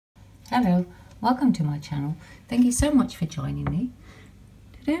Hello, welcome to my channel. Thank you so much for joining me.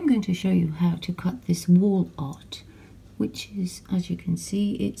 Today I'm going to show you how to cut this wall art, which is, as you can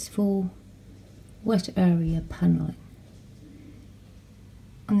see, it's for wet area paneling.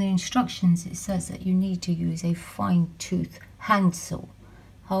 On the instructions it says that you need to use a fine-tooth handsaw.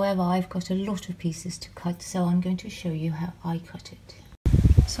 However, I've got a lot of pieces to cut, so I'm going to show you how I cut it.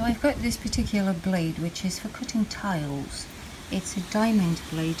 So I've got this particular blade which is for cutting tiles. It's a diamond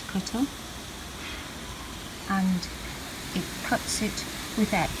blade cutter and it cuts it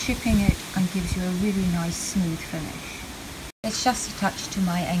without chipping it and gives you a really nice smooth finish. It's just attached to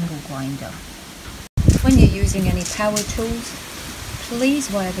my angle grinder. When you're using any power tools,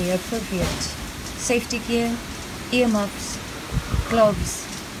 please wear the appropriate safety gear, earmuffs, gloves,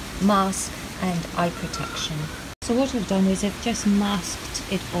 mask and eye protection. So what I've done is I've just masked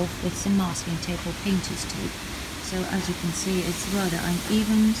it off with some masking tape or painter's tape. So as you can see, it's rather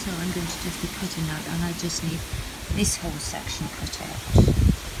uneven, so I'm going to just be cutting out, and I just need this whole section cut out.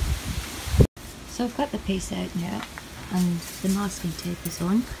 So I've got the piece out now and the masking tape is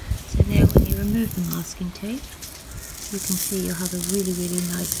on. So now when you remove the masking tape, you can see you have a really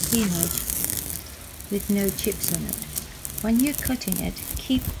nice clean edge with no chips on it. When you're cutting it,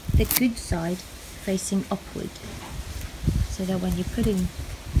 keep the good side facing upward so that when you're putting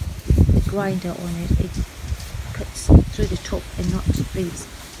the grinder on it, it cuts through the top and not leaves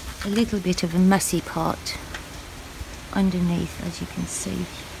a little bit of a messy part underneath, as you can see.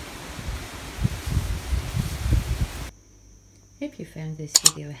 If you found this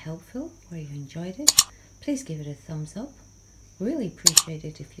video helpful or you enjoyed it, please give it a thumbs up. Really appreciate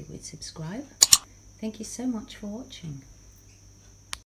it if you would subscribe. Thank you so much for watching.